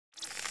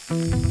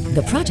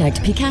The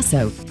project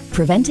PICASSO,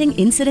 Preventing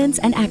Incidents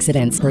and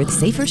Accidents for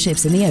Safer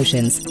Ships in the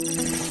Oceans,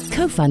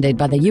 co-funded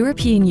by the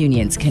European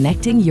Union's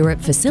Connecting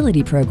Europe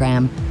Facility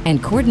Program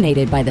and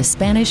coordinated by the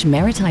Spanish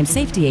Maritime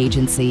Safety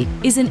Agency,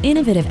 is an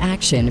innovative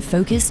action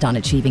focused on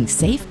achieving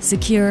safe,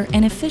 secure,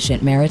 and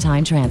efficient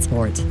maritime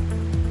transport.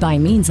 By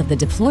means of the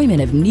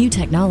deployment of new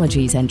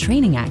technologies and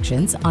training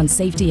actions on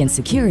safety and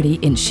security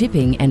in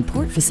shipping and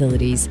port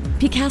facilities,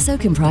 PICASSO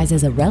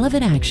comprises a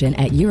relevant action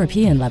at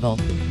European level,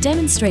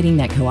 demonstrating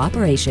that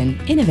cooperation,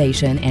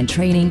 innovation, and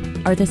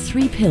training are the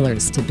three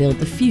pillars to build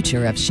the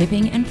future of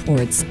shipping and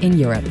ports in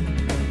Europe.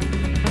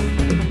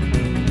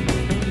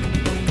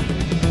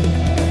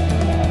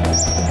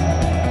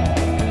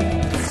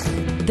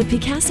 The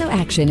PICASSO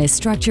action is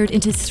structured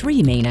into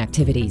three main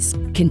activities,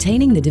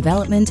 containing the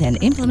development and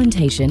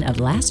implementation of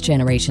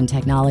last-generation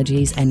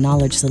technologies and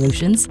knowledge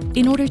solutions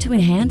in order to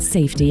enhance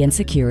safety and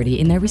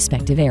security in their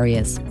respective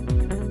areas.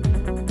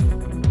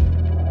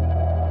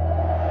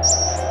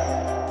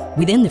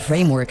 Within the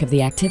framework of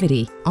the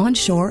activity,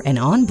 onshore and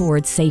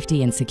onboard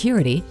safety and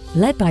security,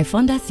 led by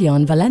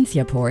Fundación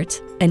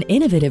Valenciaport, an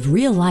innovative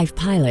real-life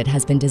pilot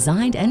has been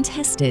designed and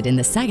tested in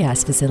the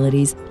Saggas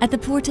facilities at the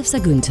Port of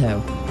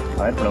Sagunto.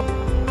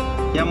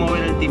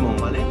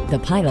 The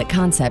pilot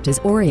concept is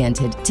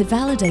oriented to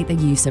validate the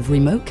use of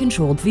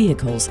remote-controlled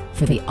vehicles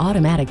for the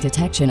automatic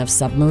detection of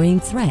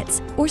submarine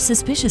threats or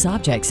suspicious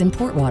objects in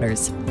port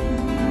waters.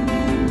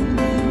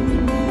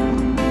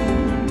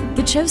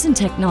 The chosen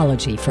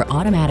technology for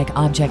automatic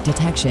object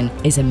detection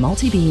is a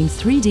multi-beam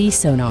 3D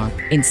sonar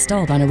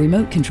installed on a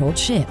remote-controlled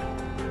ship.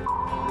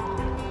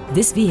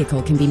 This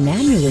vehicle can be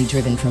manually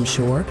driven from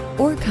shore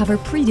or cover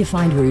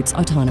predefined routes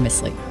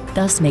autonomously,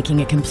 thus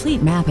making a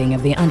complete mapping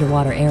of the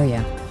underwater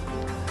area.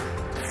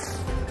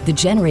 The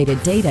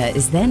generated data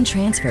is then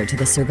transferred to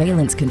the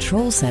surveillance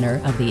control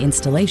center of the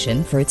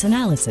installation for its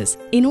analysis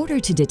in order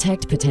to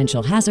detect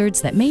potential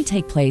hazards that may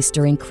take place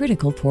during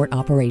critical port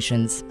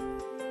operations.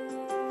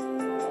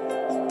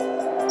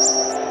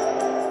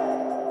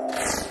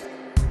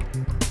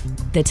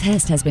 The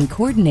test has been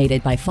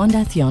coordinated by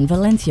Fundación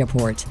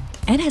Valenciaport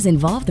and has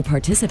involved the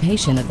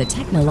participation of the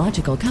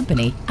technological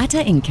company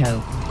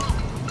Ateinco.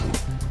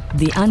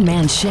 The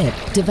unmanned ship,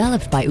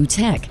 developed by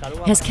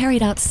Utek, has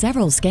carried out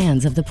several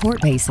scans of the port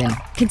basin,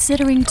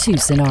 considering two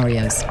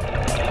scenarios.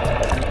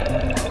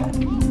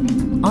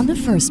 On the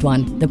first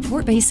one, the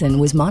port basin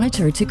was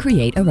monitored to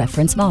create a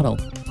reference model.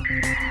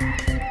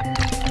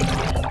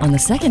 On the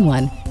second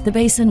one, the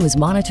basin was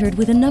monitored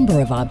with a number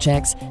of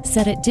objects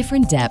set at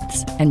different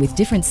depths and with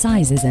different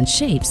sizes and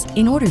shapes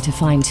in order to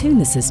fine-tune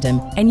the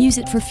system and use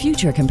it for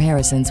future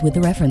comparisons with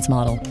the reference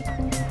model.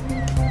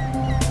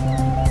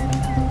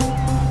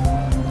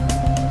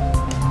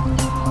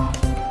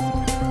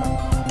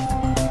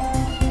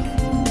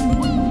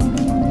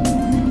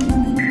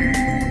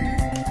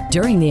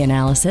 During the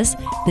analysis,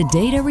 the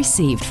data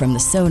received from the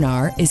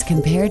sonar is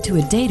compared to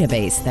a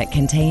database that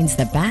contains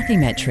the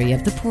bathymetry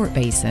of the port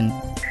basin.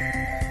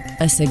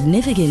 A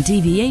significant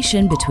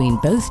deviation between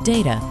both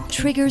data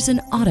triggers an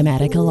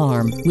automatic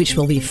alarm, which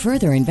will be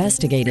further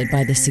investigated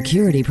by the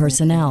security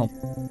personnel.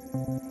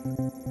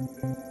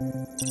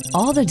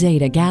 All the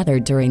data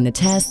gathered during the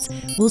tests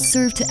will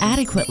serve to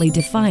adequately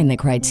define the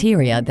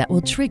criteria that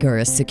will trigger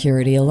a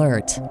security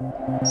alert.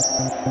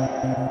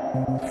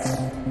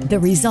 The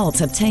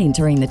results obtained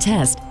during the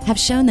test have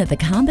shown that the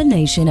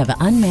combination of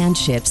unmanned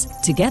ships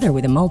together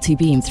with a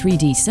multi-beam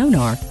 3D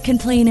sonar can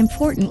play an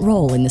important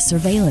role in the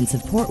surveillance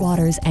of port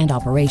waters and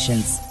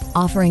operations,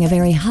 offering a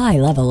very high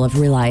level of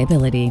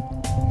reliability.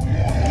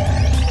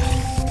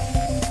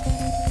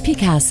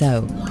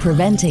 PICASSO,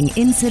 Preventing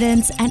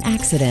Incidents and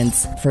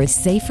Accidents for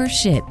Safer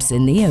Ships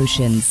in the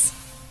Oceans.